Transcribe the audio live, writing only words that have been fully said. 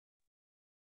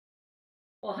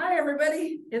Well, hi,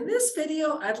 everybody. In this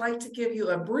video, I'd like to give you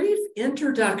a brief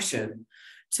introduction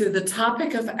to the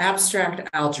topic of abstract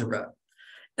algebra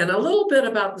and a little bit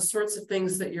about the sorts of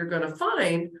things that you're going to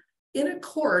find in a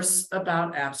course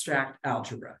about abstract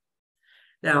algebra.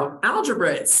 Now,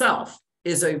 algebra itself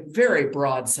is a very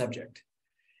broad subject.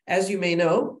 As you may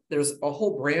know, there's a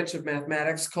whole branch of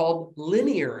mathematics called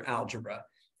linear algebra.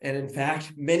 And in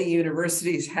fact, many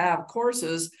universities have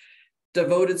courses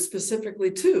devoted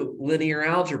specifically to linear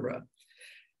algebra.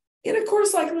 In a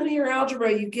course like linear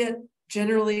algebra, you get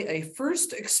generally a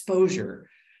first exposure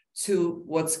to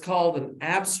what's called an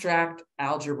abstract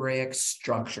algebraic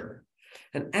structure.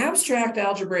 An abstract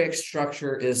algebraic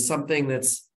structure is something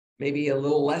that's maybe a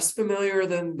little less familiar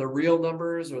than the real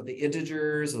numbers or the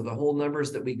integers or the whole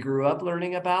numbers that we grew up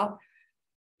learning about,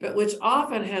 but which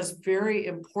often has very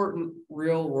important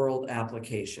real-world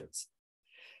applications.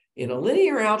 In a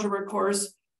linear algebra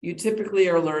course, you typically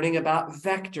are learning about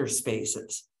vector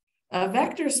spaces. A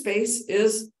vector space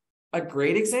is a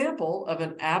great example of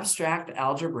an abstract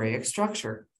algebraic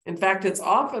structure. In fact, it's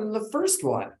often the first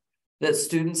one that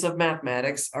students of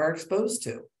mathematics are exposed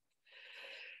to.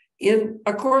 In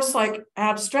a course like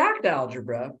abstract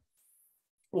algebra,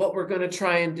 what we're going to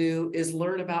try and do is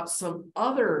learn about some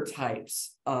other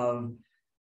types of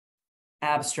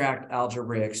abstract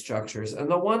algebraic structures. And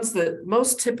the ones that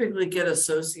most typically get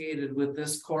associated with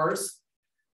this course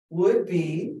would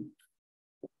be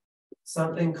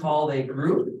something called a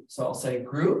group. So I'll say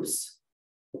groups.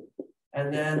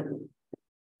 And then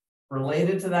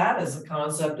related to that is the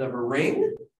concept of a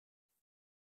ring.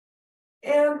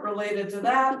 And related to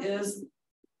that is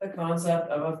the concept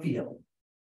of a field.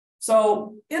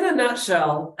 So in a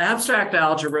nutshell, abstract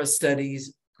algebra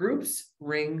studies groups,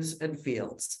 rings, and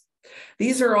fields.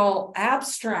 These are all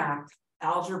abstract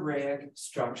algebraic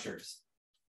structures.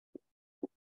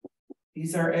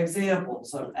 These are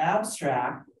examples of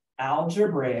abstract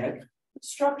algebraic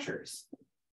structures.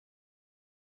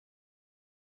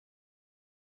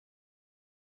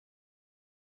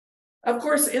 Of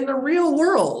course, in the real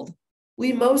world,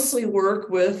 we mostly work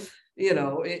with,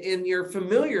 in your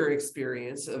familiar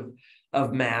experience of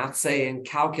math, say in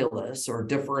calculus or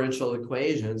differential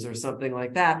equations or something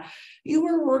like that, you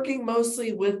were working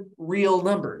mostly with real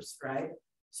numbers, right?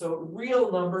 So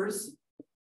real numbers,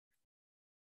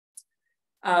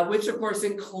 which of course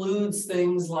includes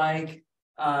things like,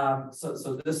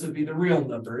 so this would be the real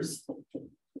numbers.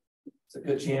 It's a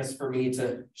good chance for me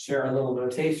to share a little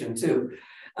notation too.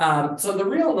 So the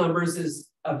real numbers is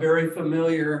a very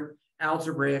familiar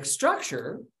algebraic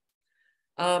structure.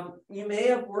 You may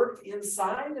have worked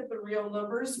inside of the real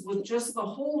numbers with just the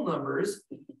whole numbers,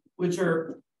 which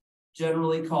are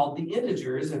generally called the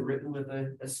integers and written with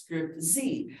a script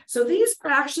Z. So these are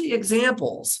actually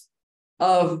examples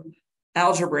of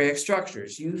algebraic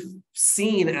structures. You've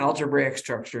seen algebraic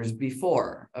structures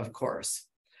before, of course.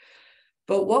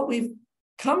 But what we've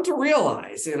come to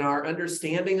realize in our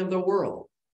understanding of the world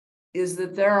is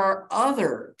that there are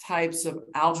other types of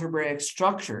algebraic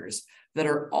structures that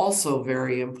are also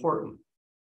very important.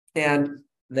 And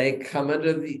they come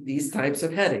under these types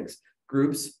of headings: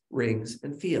 groups, rings,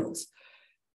 and fields.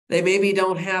 They maybe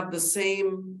don't have the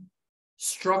same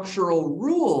structural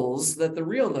rules that the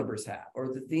real numbers have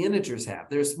or that the integers have.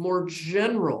 There's more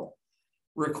general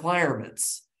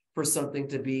requirements for something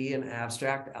to be an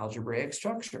abstract algebraic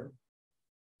structure.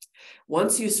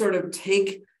 Once you sort of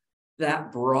take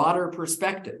that broader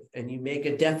perspective and you make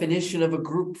a definition of a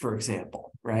group, for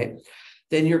example, right,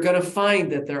 then you're going to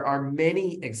find that there are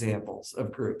many examples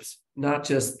of groups, not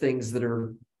just things that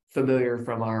are familiar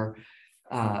from our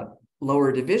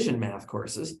lower division math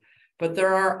courses, but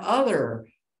there are other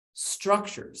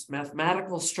structures,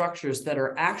 mathematical structures that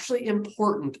are actually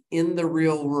important in the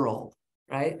real world,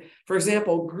 right? For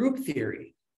example, group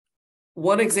theory.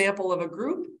 One example of a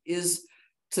group is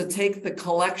to take the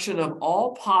collection of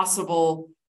all possible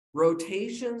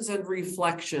rotations and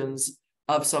reflections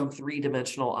of some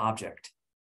three-dimensional object.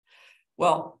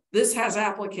 Well, this has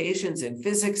applications in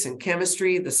physics and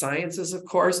chemistry, the sciences, of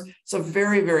course. It's a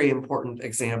very, very important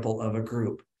example of a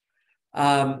group.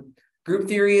 Group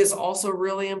theory is also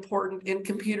really important in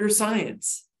computer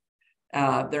science.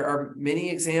 There are many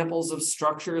examples of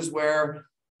structures where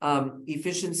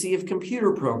efficiency of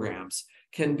computer programs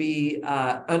can be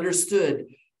understood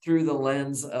through the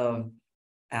lens of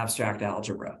abstract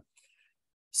algebra.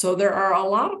 So there are a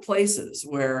lot of places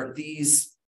where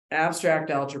these abstract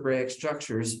algebraic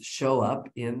structures show up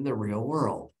in the real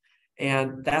world.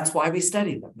 And that's why we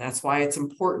study them. That's why it's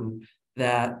important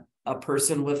that a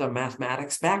person with a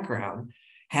mathematics background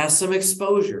has some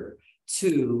exposure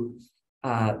to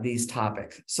these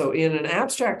topics. So in an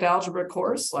abstract algebra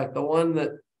course, like the one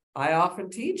that I often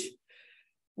teach,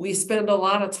 we spend a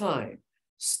lot of time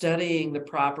studying the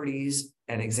properties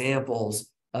and examples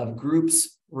of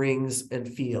groups, rings, and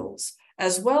fields,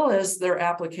 as well as their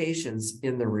applications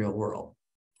in the real world.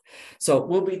 So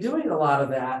we'll be doing a lot of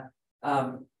that.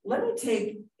 Let me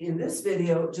take, in this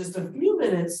video, just a few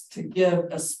minutes to give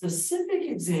a specific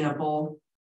example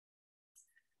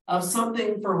of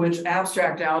something for which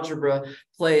abstract algebra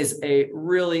plays a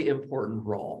really important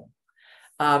role.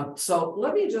 So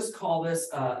let me just call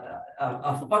this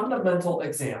a fundamental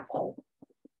example.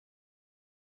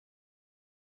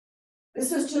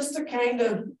 This is just to kind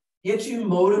of get you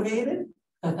motivated,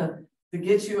 to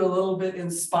get you a little bit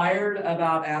inspired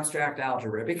about abstract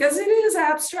algebra, because it is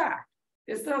abstract.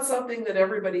 It's not something that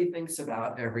everybody thinks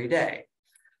about every day.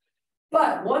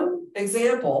 But one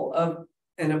example of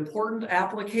an important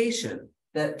application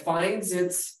that finds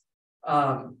its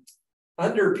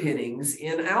underpinnings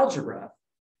in algebra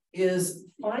is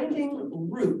finding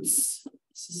roots.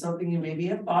 This is something you maybe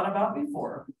have thought about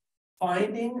before.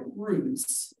 Finding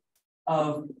roots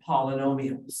of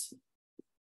polynomials.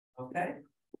 Okay?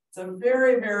 It's a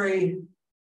very, very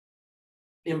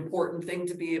important thing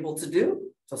to be able to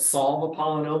do, to solve a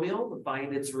polynomial, to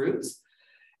find its roots.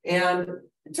 And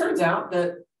it turns out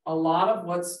that a lot of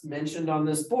what's mentioned on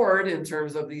this board in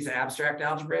terms of these abstract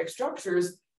algebraic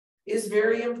structures is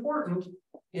very important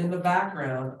in the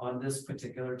background on this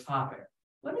particular topic.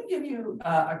 Let me give you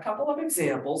a couple of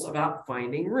examples about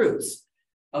finding roots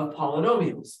of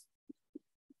polynomials.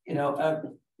 You know, a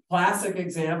classic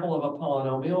example of a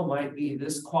polynomial might be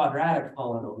this quadratic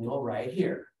polynomial right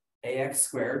here, ax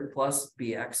squared plus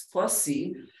bx plus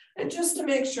c. And just to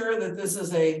make sure that this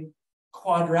is a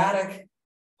quadratic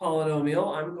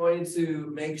polynomial, I'm going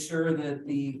to make sure that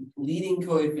the leading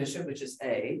coefficient, which is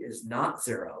a, is not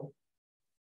 0.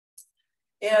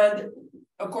 And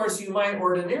of course, you might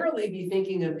ordinarily be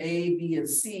thinking of a, b, and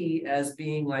c as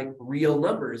being like real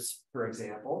numbers, for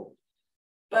example.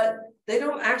 But they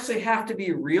don't actually have to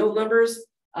be real numbers.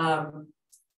 The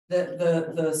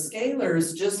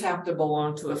scalars just have to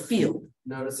belong to a field.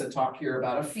 Notice I talk here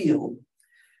about a field.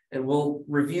 And we'll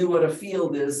review what a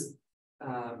field is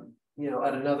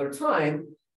at another time.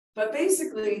 But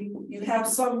basically, you have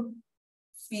some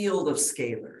field of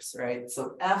scalars, right?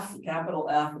 So F, capital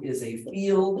F, is a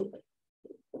field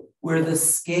where the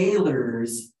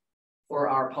scalars for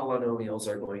our polynomials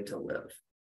are going to live.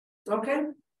 Okay?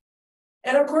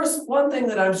 And of course, one thing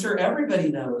that I'm sure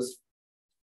everybody knows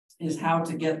is how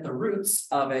to get the roots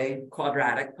of a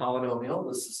quadratic polynomial.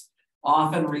 This is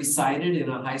often recited in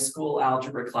a high school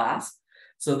algebra class.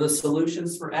 So the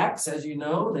solutions for x, as you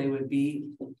know, they would be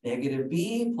negative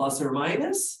b plus or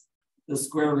minus the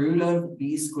square root of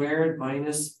b squared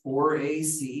minus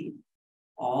 4ac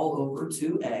all over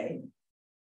 2a.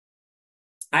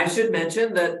 I should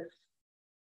mention that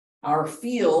our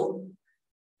field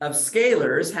of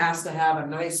scalars has to have a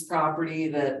nice property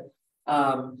that,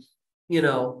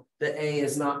 the a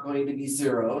is not going to be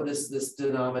 0. This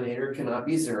denominator cannot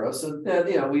be 0. So,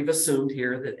 we've assumed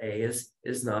here that a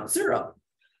is not 0.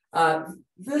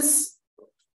 This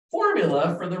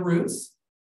formula for the roots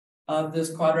of this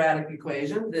quadratic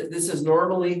equation, this is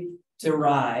normally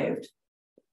derived.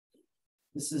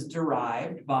 This is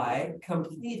derived by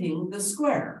completing the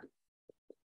square.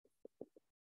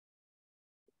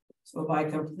 So by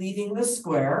completing the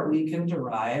square, we can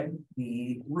derive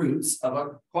the roots of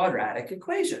a quadratic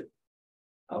equation.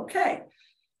 Okay.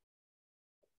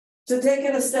 To take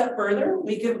it a step further,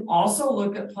 we can also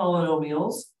look at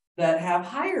polynomials that have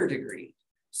higher degree.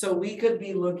 So we could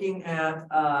be looking at,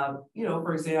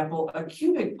 for example, a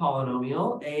cubic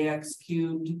polynomial, ax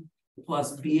cubed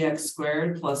plus bx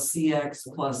squared plus cx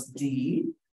plus d.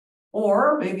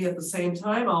 Or maybe at the same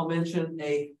time, I'll mention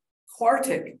a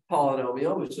quartic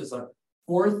polynomial, which is a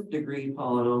 4th degree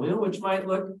polynomial, which might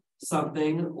look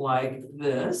something like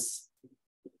this.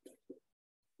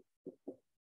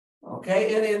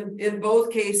 Okay, and in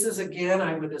both cases, again,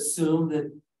 I would assume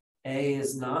that a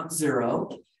is not 0.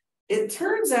 It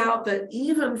turns out that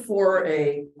even for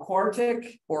a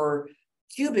quartic or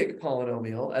cubic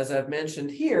polynomial, as I've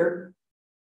mentioned here,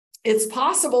 it's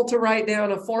possible to write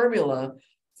down a formula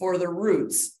for the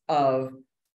roots of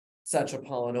such a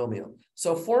polynomial.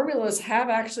 So formulas have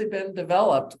actually been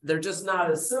developed. They're just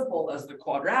not as simple as the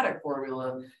quadratic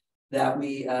formula that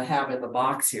we have in the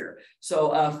box here.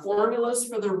 So formulas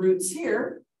for the roots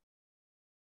here.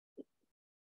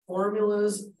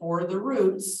 Formulas for the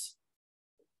roots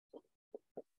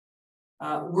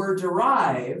were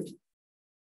derived.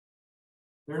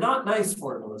 They're not nice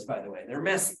formulas, by the way. They're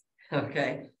messy,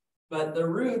 okay? but the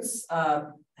roots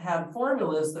had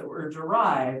formulas that were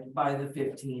derived by the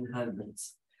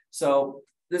 1500s. So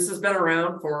this has been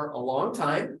around for a long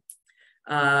time,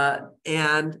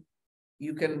 and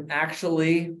you can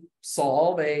actually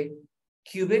solve a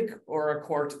cubic or a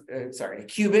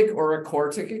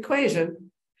quartic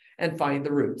equation and find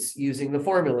the roots using the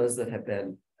formulas that have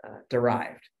been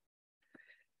derived.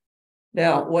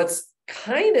 Now, what's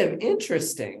kind of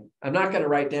interesting, I'm not going to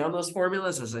write down those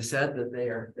formulas, as I said, that they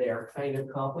are kind of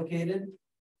complicated.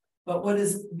 But what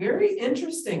is very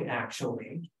interesting,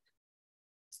 actually,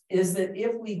 is that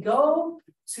if we go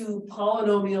to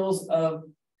polynomials of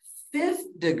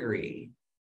 5th degree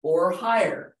or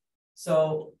higher,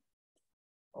 so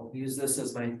I'll use this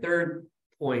as my third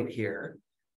point here.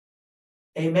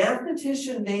 A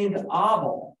mathematician named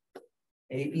Abel,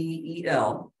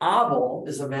 A-B-E-L, Abel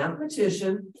is a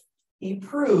mathematician. He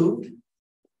proved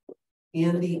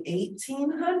in the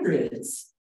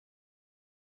 1800s.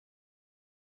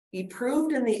 He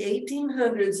proved in the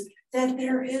 1800s that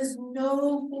there is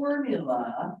no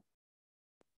formula.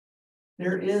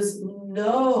 There is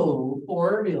no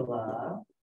formula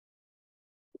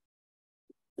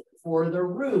for the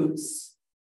roots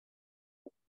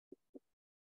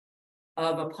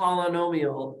of a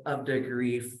polynomial of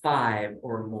degree 5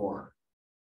 or more.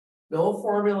 No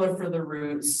formula for the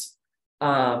roots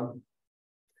that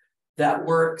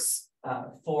works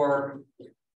for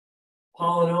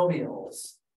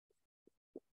polynomials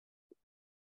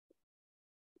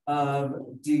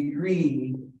of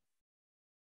degree,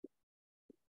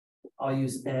 I'll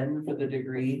use n for the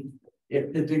degree.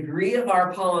 If the degree of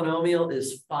our polynomial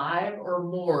is 5 or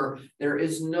more, there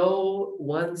is no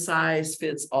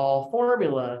one-size-fits-all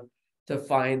formula to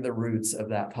find the roots of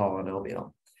that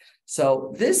polynomial.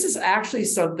 So this is actually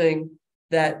something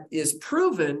that is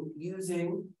proven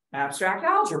using abstract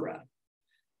algebra.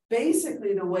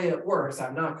 Basically, the way it works,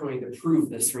 I'm not going to prove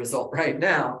this result right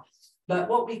now, but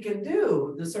what we can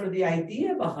do, the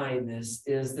idea behind this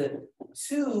is that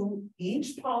to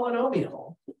each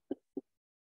polynomial,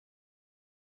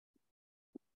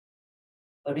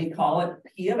 let me call it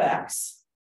P of X,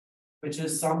 which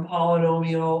is some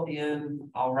polynomial in,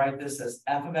 I'll write this as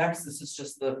F of X. This is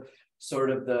just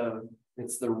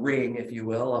it's the ring, if you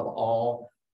will, of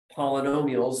all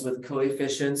polynomials with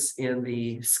coefficients in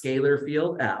the scalar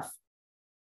field F.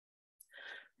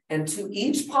 And to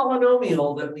each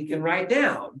polynomial that we can write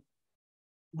down,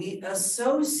 we are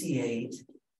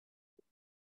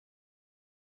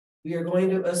going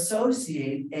to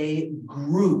associate a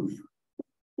group.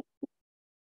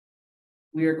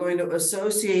 We are going to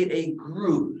associate a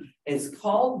group. It's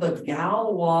called the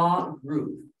Galois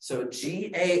group. So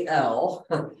G-A-L,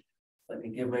 let me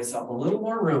give myself a little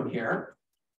more room here.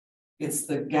 It's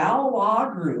the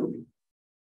Galois group.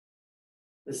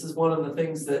 This is one of the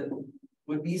things that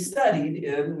would be studied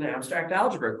in an abstract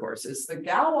algebra course. It's the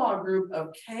Galois group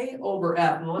of K over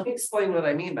F. And let me explain what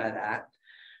I mean by that,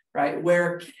 right?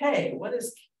 Where K, what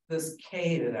is this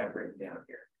K that I bring down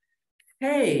here?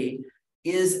 K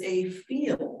is a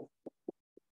field.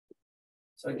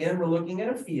 So again, we're looking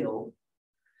at a field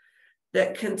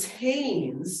that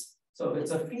contains, so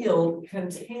it's a field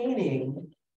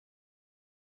containing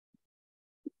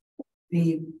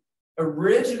the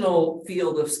original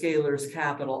field of scalars,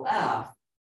 capital F,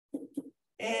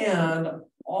 and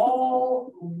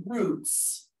all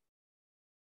roots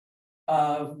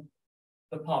of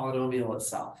the polynomial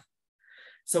itself.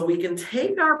 So we can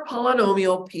take our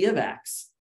polynomial P of X.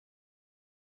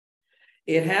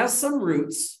 It has some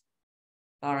roots,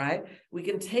 all right? We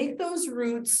can take those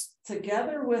roots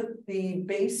together with the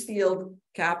base field,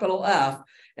 capital F,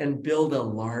 and build a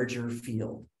larger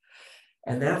field.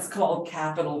 And that's called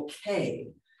capital K.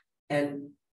 And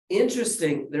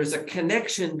interesting, there's a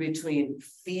connection between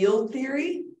field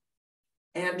theory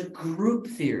and group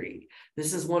theory.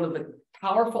 This is one of the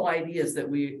powerful ideas that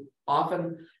we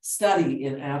often study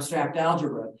in abstract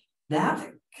algebra.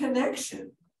 That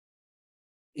connection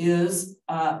is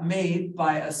made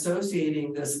by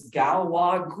associating this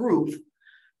Galois group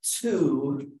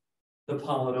to the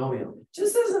polynomial.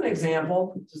 Just as an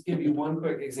example, just give you one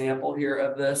quick example here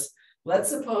of this. Let's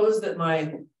suppose that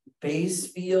my base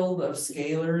field of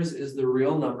scalars is the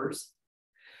real numbers.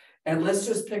 And let's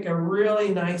just pick a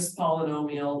really nice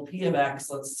polynomial, P of X,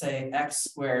 let's say X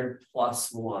squared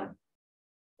plus 1.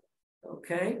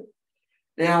 Okay.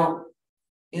 Now,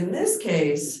 in this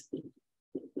case,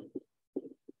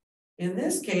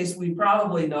 we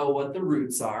probably know what the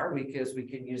roots are because we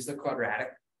can use the quadratic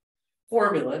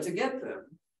formula to get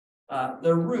them.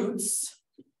 The roots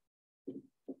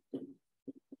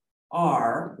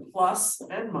are plus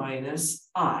and minus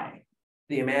I.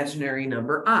 the imaginary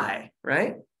number I,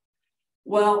 right?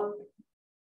 Well,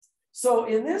 so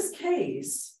in this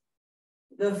case,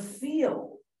 the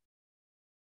field,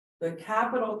 the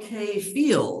capital K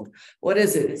field, what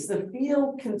is it? It's the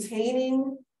field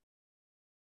containing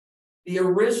the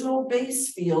original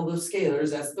base field of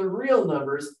scalars, that's the real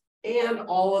numbers, and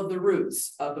all of the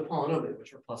roots of the polynomial,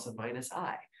 which are plus and minus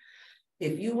I.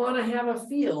 If you want to have a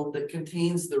field that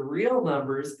contains the real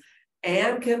numbers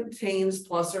and contains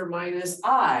plus or minus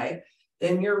I,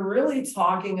 then you're really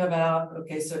talking about,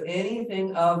 okay, so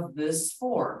anything of this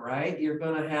form, right? You're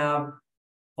going to have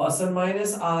plus and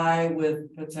minus I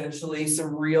with potentially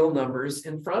some real numbers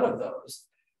in front of those.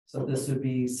 So this would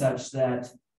be such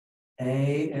that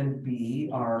A and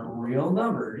B are real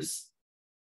numbers.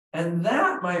 And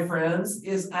that, my friends,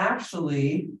 is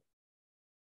actually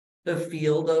the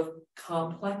field of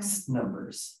complex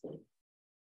numbers.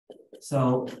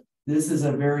 So this is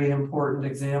a very important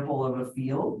example of a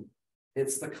field.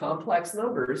 It's the complex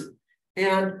numbers.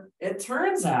 And it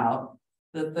turns out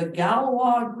that the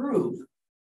Galois group,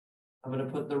 I'm going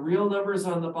to put the real numbers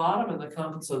on the bottom and the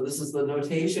complex. So this is the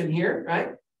notation here, right?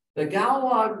 The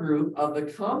Galois group of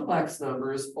the complex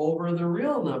numbers over the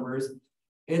real numbers,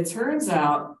 it turns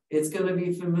out it's going to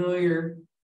be familiar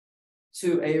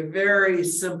to a very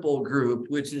simple group,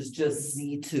 which is just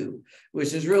Z2,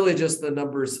 which is really just the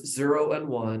numbers 0 and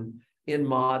 1 in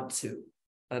mod 2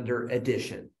 under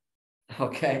addition.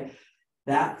 Okay,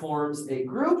 that forms a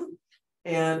group,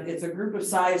 and it's a group of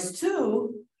size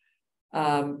 2,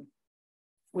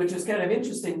 which is kind of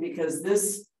interesting because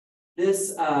this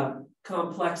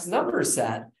complex number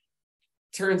set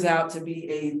turns out to be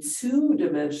a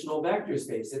 2-dimensional vector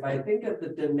space. If I think of the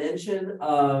dimension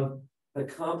of the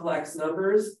complex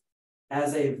numbers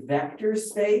as a vector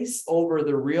space over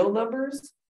the real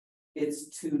numbers,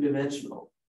 it's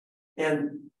 2-dimensional.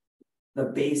 And the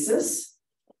basis,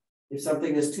 if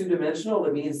something is 2-dimensional,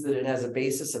 it means that it has a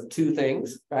basis of 2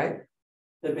 things, right?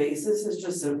 The basis is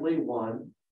just simply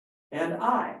 1 and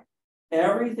I.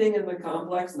 Everything in the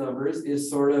complex numbers is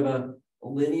sort of a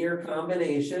linear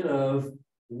combination of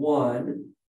 1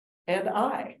 and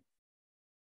I.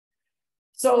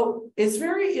 So it's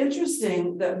very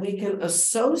interesting that we can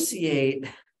associate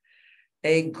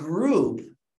a group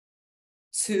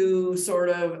to sort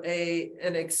of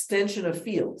an extension of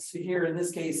fields. So here in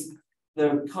this case,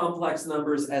 the complex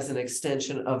numbers as an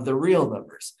extension of the real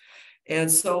numbers. And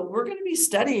so we're going to be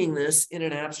studying this in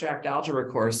an abstract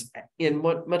algebra course in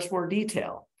much more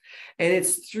detail. And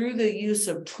it's through the use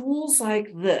of tools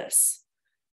like this,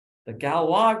 the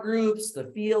Galois groups,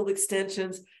 the field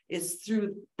extensions, it's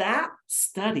through that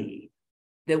study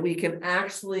that we can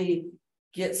actually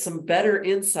get some better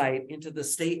insight into the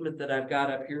statement that I've got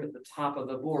up here at the top of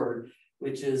the board,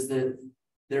 which is that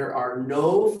there are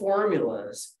no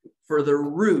formulas for the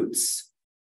roots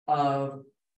of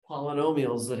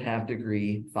polynomials that have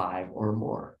degree 5 or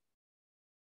more.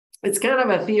 It's kind of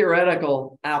a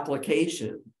theoretical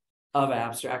application of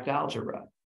abstract algebra.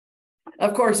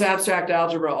 Of course, abstract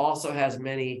algebra also has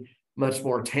many much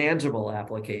more tangible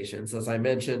applications. As I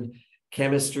mentioned,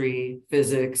 chemistry,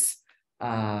 physics,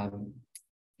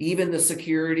 even the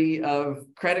security of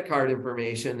credit card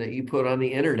information that you put on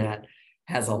the internet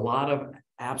has a lot of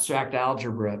abstract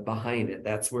algebra behind it.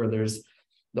 That's where there's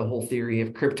the whole theory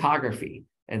of cryptography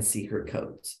and secret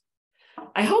codes.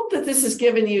 I hope that this has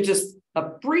given you just a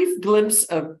brief glimpse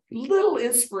of little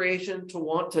inspiration to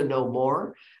want to know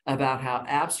more about how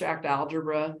abstract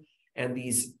algebra and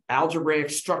these algebraic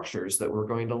structures that we're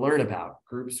going to learn about,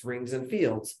 groups, rings, and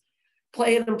fields,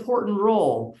 play an important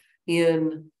role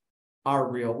in our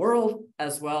real world,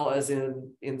 as well as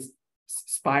in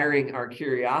inspiring our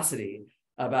curiosity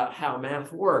about how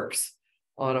math works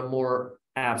on a more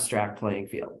abstract playing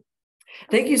field.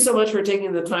 Thank you so much for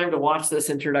taking the time to watch this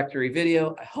introductory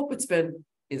video. I hope it's been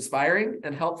inspiring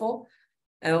and helpful,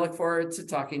 and I look forward to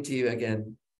talking to you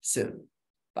again soon.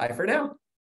 Bye for now.